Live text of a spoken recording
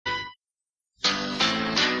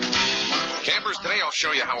Campers, today I'll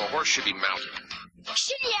show you how a horse should be mounted.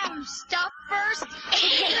 Shouldn't you have him stop first?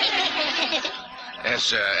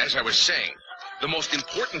 As I was saying, the most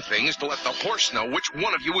important thing is to let the horse know which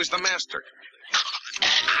one of you is the master.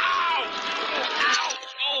 Ow! Ow!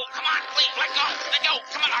 Oh, come on, please, let go. Let go.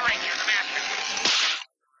 Come on, all right, you're the master.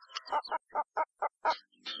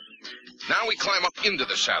 Now we climb up into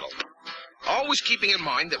the saddle. Always keeping in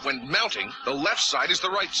mind that when mounting, the left side is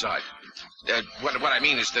the right side. What I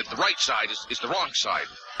mean is that the right side is the wrong side.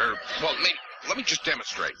 Well, maybe, let me just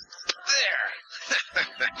demonstrate. There.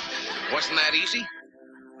 Wasn't that easy?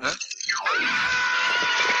 Huh?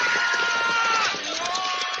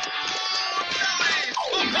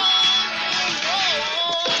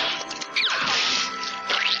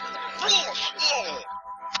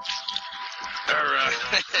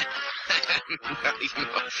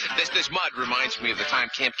 This mud reminds me of the time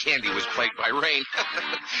Camp Candy was plagued by rain.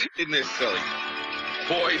 Isn't it silly?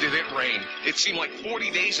 Boy, did it rain. It seemed like 40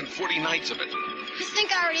 days and 40 nights of it. I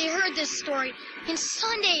think I already heard this story in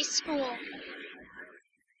Sunday school.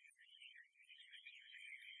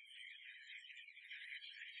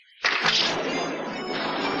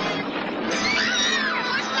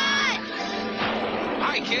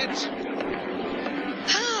 Hi, kids.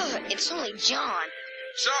 It's only John.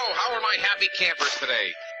 So, how are my happy campers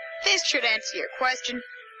today? This should answer your question.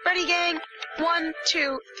 Ready, gang? 1,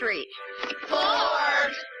 2, 3.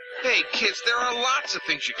 Bored. Hey, kids, there are lots of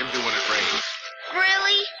things you can do when it rains.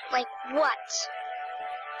 Really? Like what?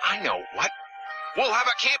 I know what. We'll have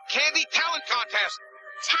a Camp Candy talent contest.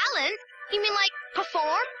 Talent? You mean like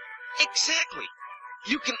perform? Exactly.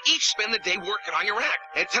 You can each spend the day working on your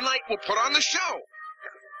act, and tonight we'll put on the show.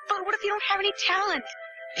 But what if you don't have any talent?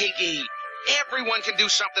 Iggy, everyone can do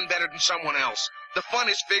something better than someone else. The fun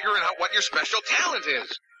is figuring out what your special talent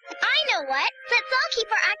is. I know what. Let's all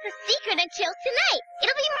keep our act a secret until tonight.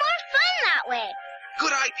 It'll be more fun that way.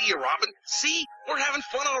 Good idea, Robin. See? We're having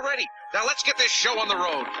fun already. Now let's get this show on the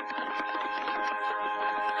road.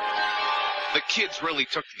 The kids really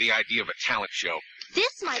took to the idea of a talent show.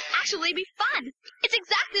 This might actually be fun. It's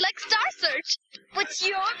exactly like Star Search. What's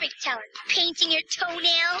your big talent? Painting your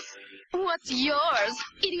toenails? What's yours?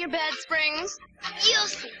 Eating your bed springs? You'll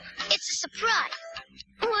see. It's a surprise.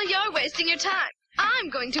 Well, you're wasting your time. I'm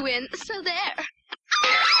going to win, so there.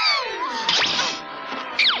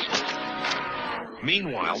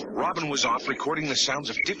 Meanwhile, Robin was off recording the sounds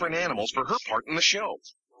of different animals for her part in the show.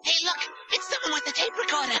 Hey, look, it's someone with a tape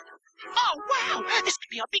recorder. Oh, wow, this could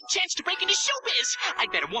be our big chance to break into showbiz.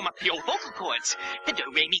 I'd better warm up the old vocal cords.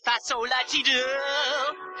 Do, re, mi, fa, sol, la, ti, do.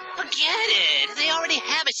 Forget it. They already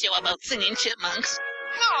have a show about singing chipmunks.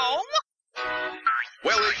 No.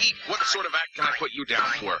 Well, Iggy, what sort of act can I put you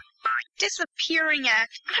down for? Disappearing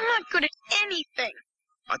act. I'm not good at anything.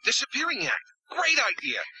 A disappearing act. Great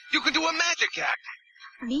idea. You could do a magic act.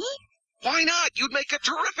 Me? Why not? You'd make a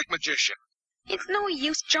terrific magician. It's no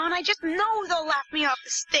use, John. I just know they'll laugh me off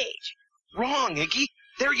the stage. Wrong, Iggy.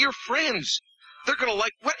 They're your friends. They're gonna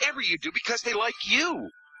like whatever you do because they like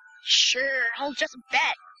you. Sure, I'll just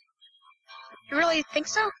bet. You really think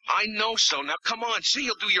so? I know so. Now come on, see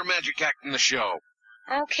you'll do your magic act in the show.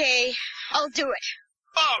 Okay, I'll do it.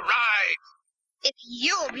 All right. If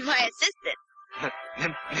you'll be my assistant.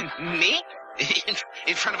 Me?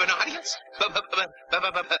 In front of an audience?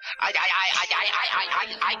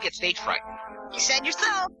 I get stage fright. You said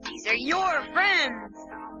yourself, these are your friends.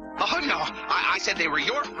 Oh, no. I said they were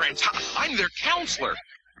your friends. I'm their counselor.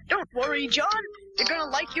 Don't worry, John. They're gonna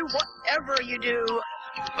like you whatever you do.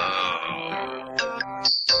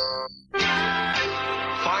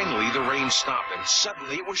 Finally, the rain stopped, and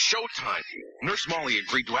suddenly it was showtime. Nurse Molly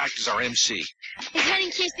agreed to act as our MC. Is that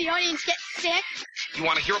in case the audience gets sick? You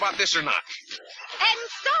want to hear about this or not? And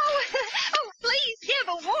so, please give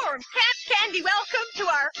a warm Camp Candy welcome to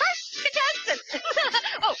our first contestant.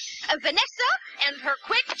 Vanessa and her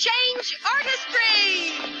quick change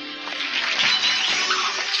artistry.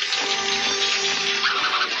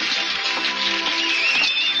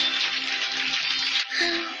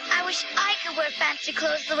 I wish I could wear fancy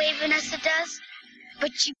clothes the way Vanessa does.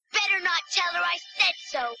 But you better not tell her I said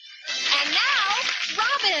so. And now,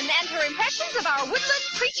 Robin and her impressions of our woodland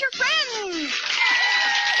creature friends.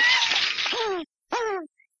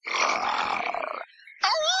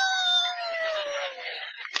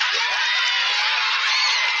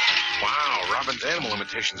 Wow, Robin's animal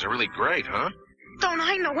imitations are really great, huh? Don't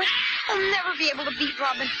I know it? I'll never be able to beat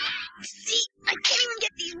Robin. See, I can't even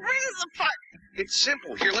get these rings apart. It's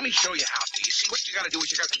simple. Here, let me show you how. You see, what you gotta do is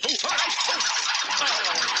you gotta...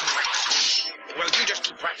 Well, you just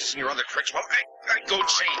keep practicing your other tricks while I go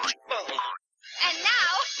change. And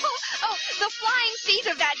now, Oh, the flying feet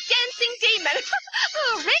of that dancing demon.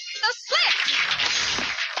 Oh, Rick the Slip.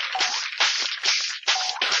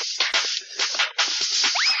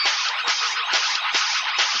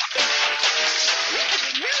 This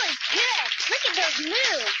is really good. Look at those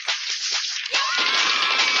moves.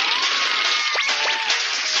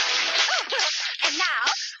 And now,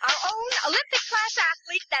 our own Olympic-class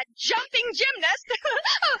athlete, that jumping gymnast,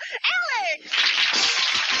 oh, Alex!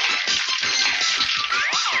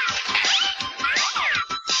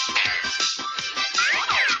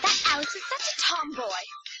 That Alex is such a tomboy.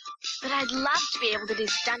 But I'd love to be able to do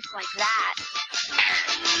stunts like that.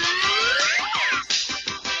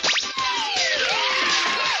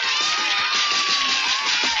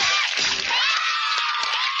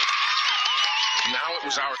 Now it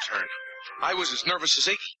was our turn. I was as nervous as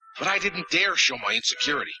Iggy, but I didn't dare show my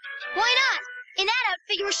insecurity. Why not? In that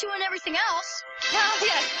outfit, you were showing everything else. Oh,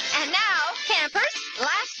 yes. And now, campers,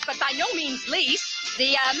 last but by no means least,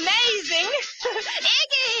 the amazing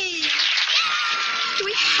Iggy! Do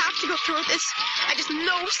we have to go through with this? I just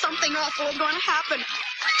know something awful is going to happen.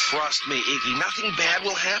 Trust me, Iggy, nothing bad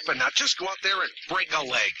will happen. Now just go out there and break a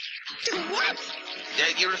leg. What?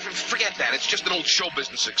 Forget that. It's just an old show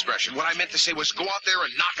business expression. What I meant to say was go out there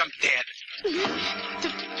and knock them dead.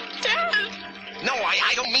 Dad! No,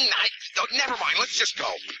 I don't mean... Oh, never mind. Let's just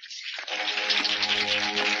go.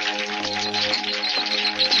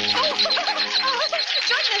 Oh,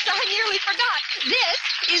 goodness, I nearly forgot. This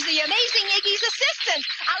is the amazing Iggy's assistant,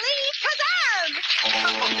 Ali Kazam.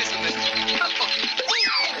 Oh, listen, listen.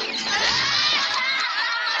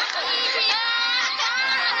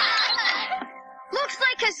 Looks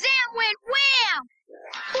like Kazam went wham!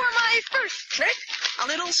 For my first trick, a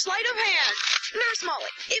little sleight of hand. Nurse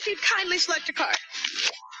Molly, if you'd kindly select a card.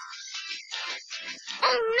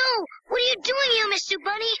 Oh no! What are you doing here, Mr.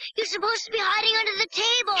 Bunny? You're supposed to be hiding under the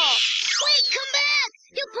table. Wait, come back!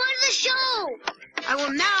 You're part of the show! I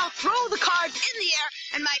will now throw the cards in the air,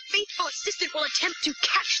 and my faithful assistant will attempt to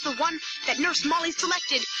catch the one that Nurse Molly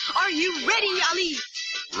selected. Are you ready, Ali?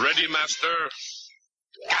 Ready, master.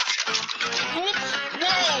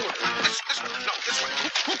 Whoa! This one.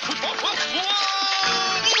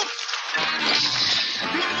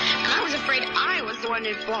 I was afraid I was the one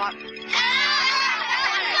who'd flop.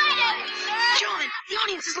 John, the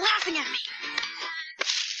audience is laughing at me.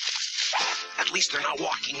 At least they're not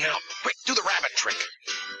walking out. Quick, do the rabbit trick.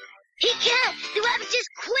 He can't! The rabbit just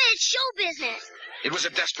quit show business! It was a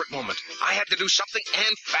desperate moment. I had to do something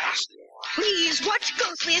and fast. Please watch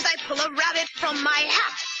closely as I pull a rabbit from my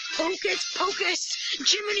hat. Hocus pocus,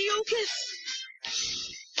 Jiminy Ocus.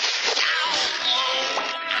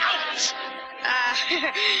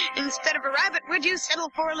 Instead of a rabbit, would you settle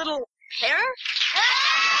for a little hare?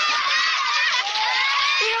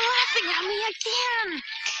 You're laughing at me again.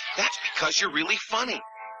 That's because you're really funny.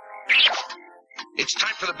 It's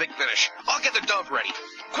time for the big finish. I'll get the dove ready.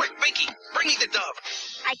 Quick, Binky, bring me the dove.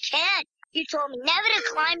 I can't. You told me never to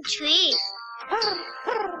climb trees.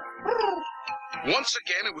 Once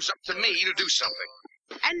again, it was up to me to do something.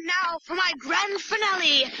 And now for my grand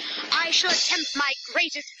finale. I shall attempt my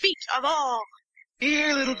greatest feat of all.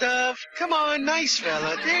 Here, little dove. Come on, nice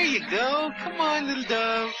fella. There you go. Come on, little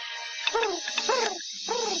dove.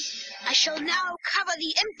 I shall now cover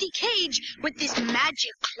the empty cage with this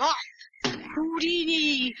magic cloth.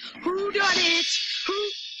 Houdini, who done it? Who?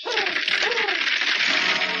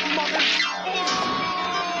 Mother.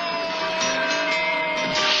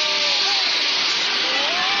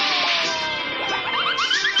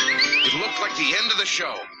 It looked like the end of the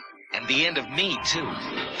show. And the end of me, too.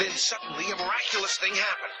 Then suddenly a miraculous thing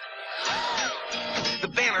happened. The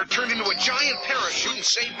banner turned into a giant parachute and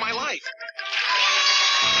saved my life.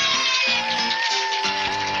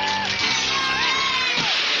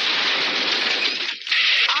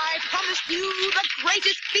 I promised you the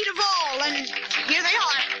greatest feat of all, and here they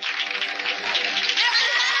are.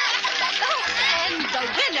 Oh, and the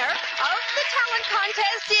winner of the talent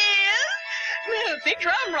contest is... Big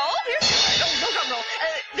drum roll. Here's no drum roll.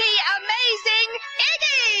 The amazing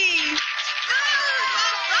Iggy!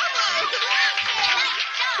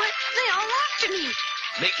 But they all laughed at me.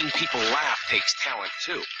 Making people laugh takes talent,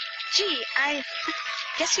 too. Gee, I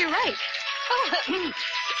guess you're right. Oh,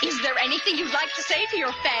 is there anything you'd like to say to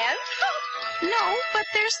your fans? No, but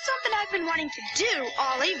there's something I've been wanting to do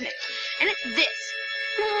all evening, and it's this.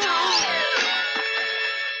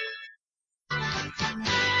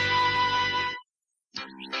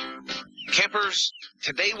 Campers,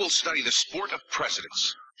 today we'll study the sport of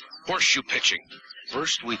precedence. Horseshoe pitching.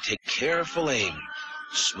 First, we take careful aim.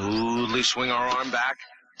 Smoothly swing our arm back,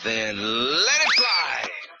 then let it fly.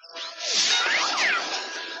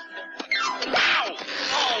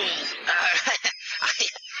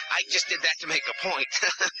 to make a point.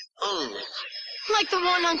 Ooh. Like the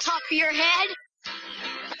one on top of your head?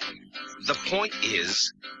 The point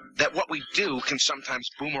is that what we do can sometimes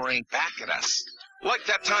boomerang back at us. Like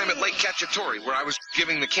that time at Lake Cacciatore where I was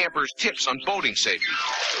giving the campers tips on boating safety.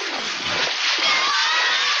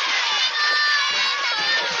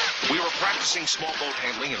 We were practicing small boat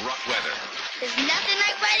handling in rough weather. There's nothing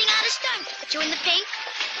like riding out a storm to put you in the pink.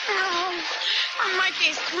 Oh, my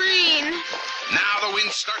face green. Now the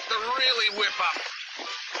winds start to really whip up.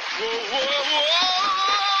 Whoa, whoa, whoa!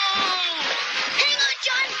 Hang on,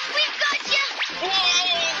 John. We've got you. Whoa!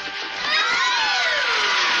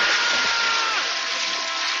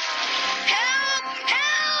 Help!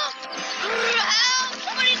 Help! Help!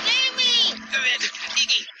 Somebody save me!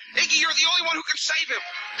 Iggy, you're the only one who can save him.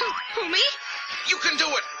 Who, me? You can do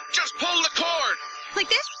it. Just pull the cord. Like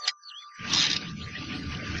this?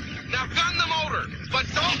 Now gun the motor. But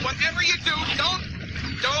don't, whatever you do, don't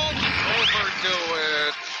overdo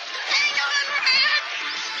it. Hang on, man!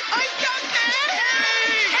 I got this!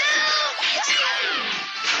 Help!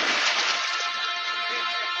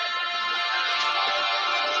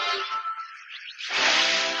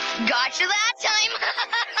 Gotcha that time.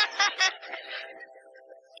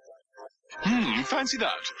 Fancy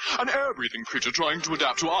that. An air-breathing creature trying to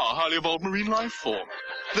adapt to our highly evolved marine life form.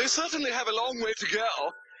 They certainly have a long way to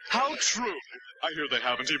go. How true. I hear they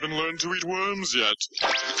haven't even learned to eat worms yet.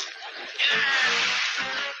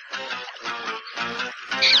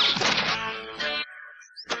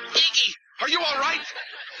 Iggy, are you all right?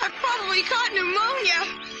 I probably caught pneumonia.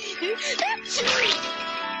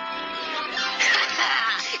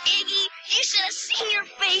 Iggy, you should have seen your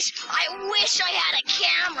face. I wish I had a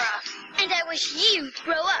camera. And I wish you'd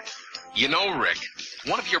grow up. You know, Rick,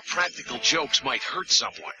 one of your practical jokes might hurt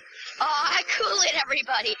someone. Oh, cool it,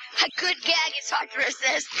 everybody. A good gag is hard to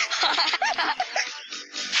resist.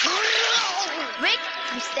 Rick,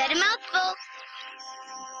 you said a mouthful.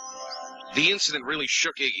 The incident really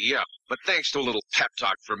shook Iggy up, but thanks to a little pep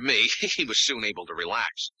talk from me, he was soon able to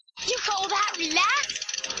relax. You call that relax?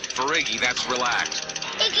 For Iggy, that's relaxed.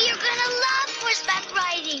 Iggy, you're gonna love horseback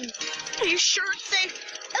riding. Are you sure it's safe?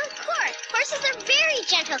 Of course. Horses are very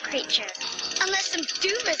gentle creatures. Unless some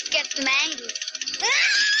doofus gets them angry.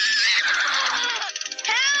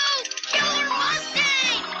 Help! Killer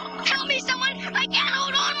Mustang! Help me, someone! I can't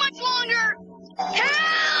hold on much longer!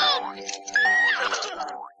 Help!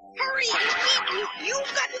 Hurry,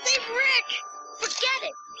 you've got to save Rick! Forget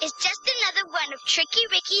it. It's just another one of Tricky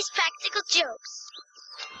Ricky's practical jokes.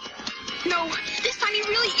 No, this time he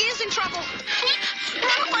really is in trouble.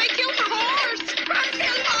 What if I killed the horse? Run,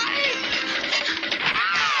 Billy!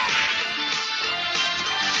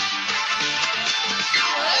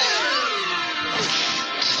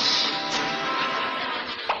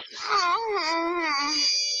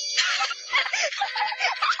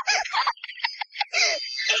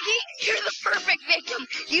 Iggy, you're the perfect victim.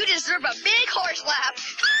 You deserve a big horse laugh.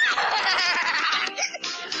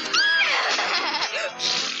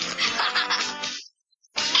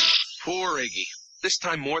 Poor Iggy. This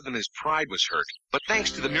time more than his pride was hurt. But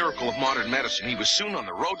thanks to the miracle of modern medicine, he was soon on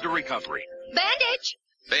the road to recovery. Bandage!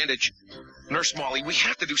 Bandage. Nurse Molly, we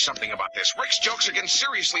have to do something about this. Rick's jokes are getting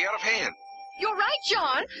seriously out of hand. You're right,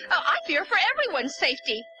 John. I fear for everyone's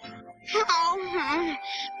safety. Oh,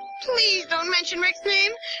 please don't mention Rick's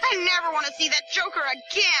name. I never want to see that Joker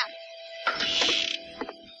again.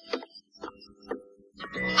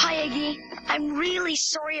 Hi, Iggy. I'm really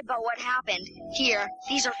sorry about what happened. Here,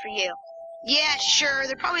 these are for you. Yeah, sure.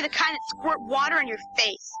 They're probably the kind that squirt water in your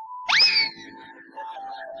face.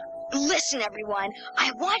 Listen, everyone.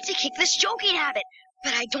 I want to kick this joking habit,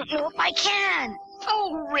 but I don't know if I can.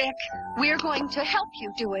 Oh, Rick, we're going to help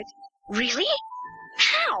you do it. Really?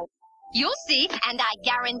 How? You'll see, and I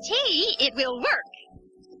guarantee it will work.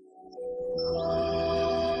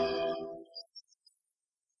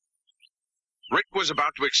 Rick was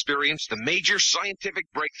about to experience the major scientific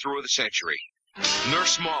breakthrough of the century.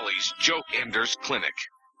 Nurse Molly's Joke Enders Clinic.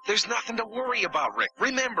 There's nothing to worry about, Rick.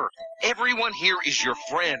 Remember, everyone here is your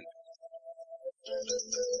friend.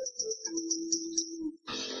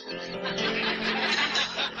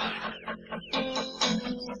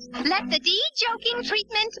 Let the de-joking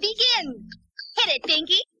treatment begin. Hit it,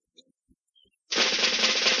 Pinky.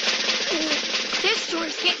 This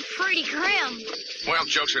story's getting pretty grim. Well,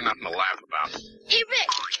 jokes are nothing to laugh about. Hey, Rick,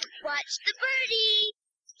 watch the birdie.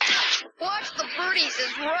 Watch the birdies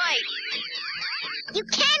is right. You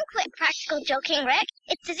can quit practical joking, Rick.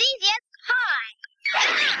 It's as easy as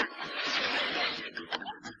hi.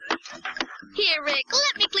 Here, Rick,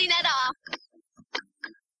 let me clean that off.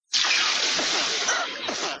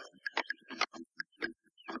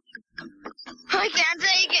 I can't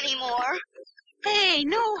take anymore. Hey,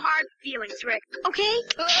 no hard feelings, Rick, okay?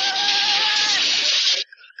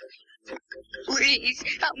 Please,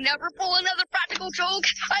 I'll never pull another practical joke.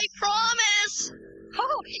 I promise.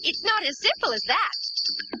 Oh, it's not as simple as that.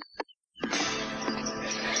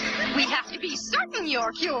 We have to be certain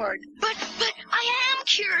you're cured. But I am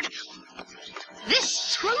cured.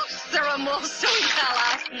 This truth serum will soon tell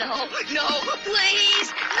us. No,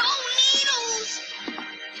 please. No needles.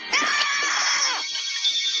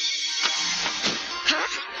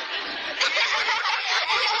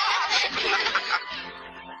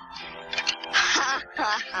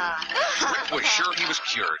 Rick was sure he was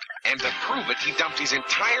cured, and to prove it, he dumped his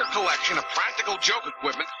entire collection of practical joke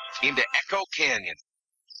equipment into Echo Canyon.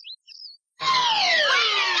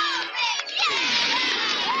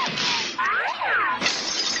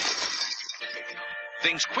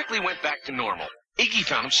 Things quickly went back to normal. Iggy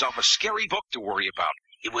found himself a scary book to worry about.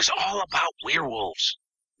 It was all about werewolves.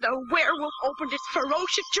 The werewolf opened its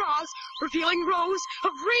ferocious jaws, revealing rows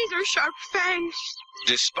of razor-sharp fangs.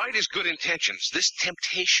 Despite his good intentions, this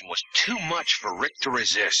temptation was too much for Rick to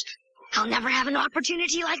resist. I'll never have an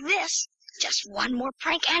opportunity like this. Just one more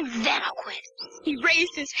prank and then I'll quit. He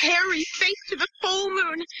raised his hairy face to the full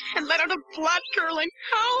moon and let out a blood-curdling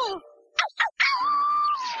howl.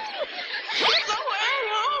 It's a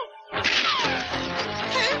werewolf!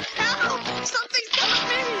 Help! Something's got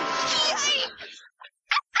me!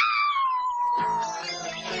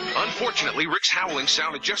 Unfortunately, Rick's howling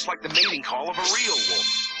sounded just like the mating call of a real wolf.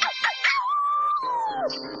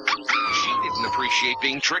 She didn't appreciate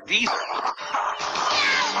being tricked either.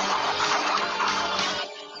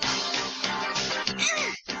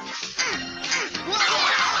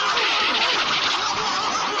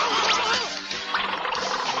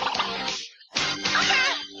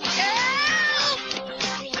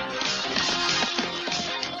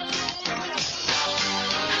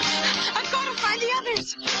 I've got to find the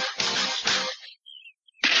others!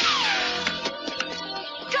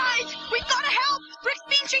 Guys, we've got to help! Rick's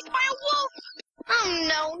being chased by a wolf! Oh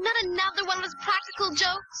no, not another one of those practical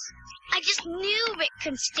jokes. I just knew Rick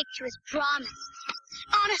couldn't stick to his promise.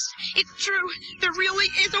 Honest, it's true. There really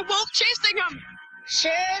is a wolf chasing him.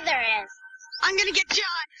 Sure there is. I'm gonna get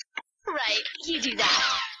John. Right, you do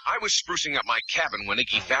that. I was sprucing up my cabin when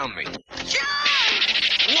Iggy found me. John!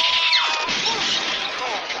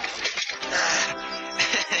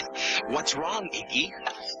 What's wrong, Iggy?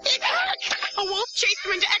 A wolf chased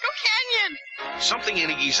him into Echo Canyon. Something in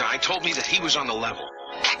Iggy's eye told me that he was on the level.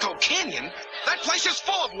 Echo Canyon? That place is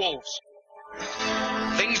full of wolves.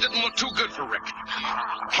 Things didn't look too good for Rick.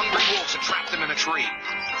 Hungry wolves had trapped him in a tree.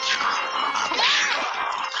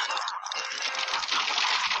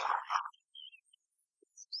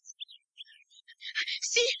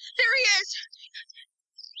 See, there he is.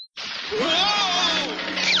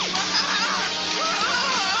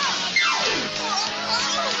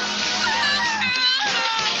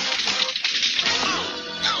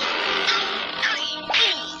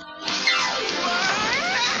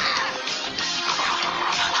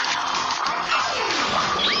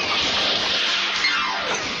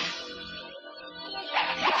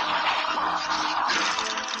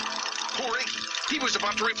 Poor Iggy. He was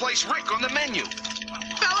about to replace Rick on the menu.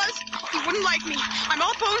 Fellas, he wouldn't like me. I'm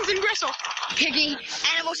all bones and gristle. Piggy,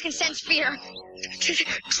 animals can sense fear.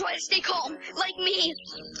 Try to stay calm, like me.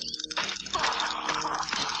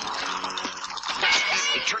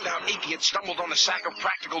 It turned out Iggy had stumbled on the sack of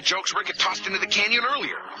practical jokes Rick had tossed into the canyon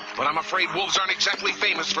earlier. But I'm afraid wolves aren't exactly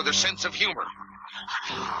famous for their sense of humor.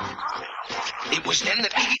 It was then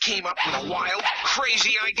that Iggy came up with a wild,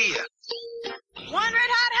 crazy idea. One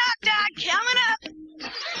red hot dog coming up.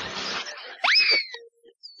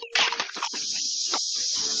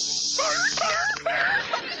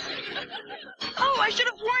 Oh, I should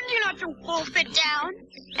have warned you not to wolf it down.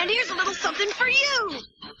 And here's a little something for you.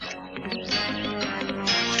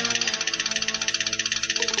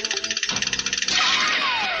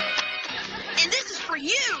 And this is for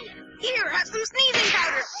you. Here, have some sneezing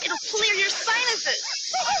powder. It'll clear your sinuses.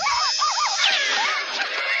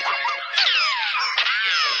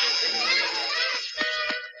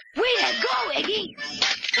 Way to go, Iggy.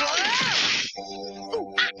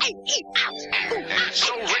 And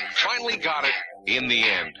so Rick finally got it in the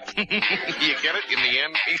end. You get it? In the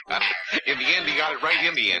end, he got it. In the end, he got it right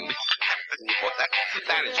in the end. Well,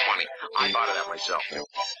 that is funny. I thought of that myself.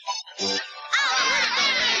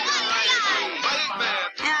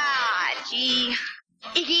 Ah, gee.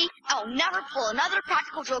 Iggy, I'll never pull another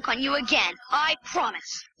practical joke on you again. I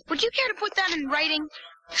promise. Would you care to put that in writing?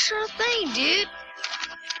 Sure thing, dude.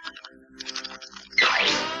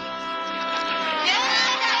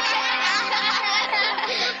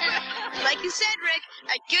 Like you said,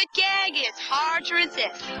 Rick, a good gag is hard to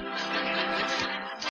resist.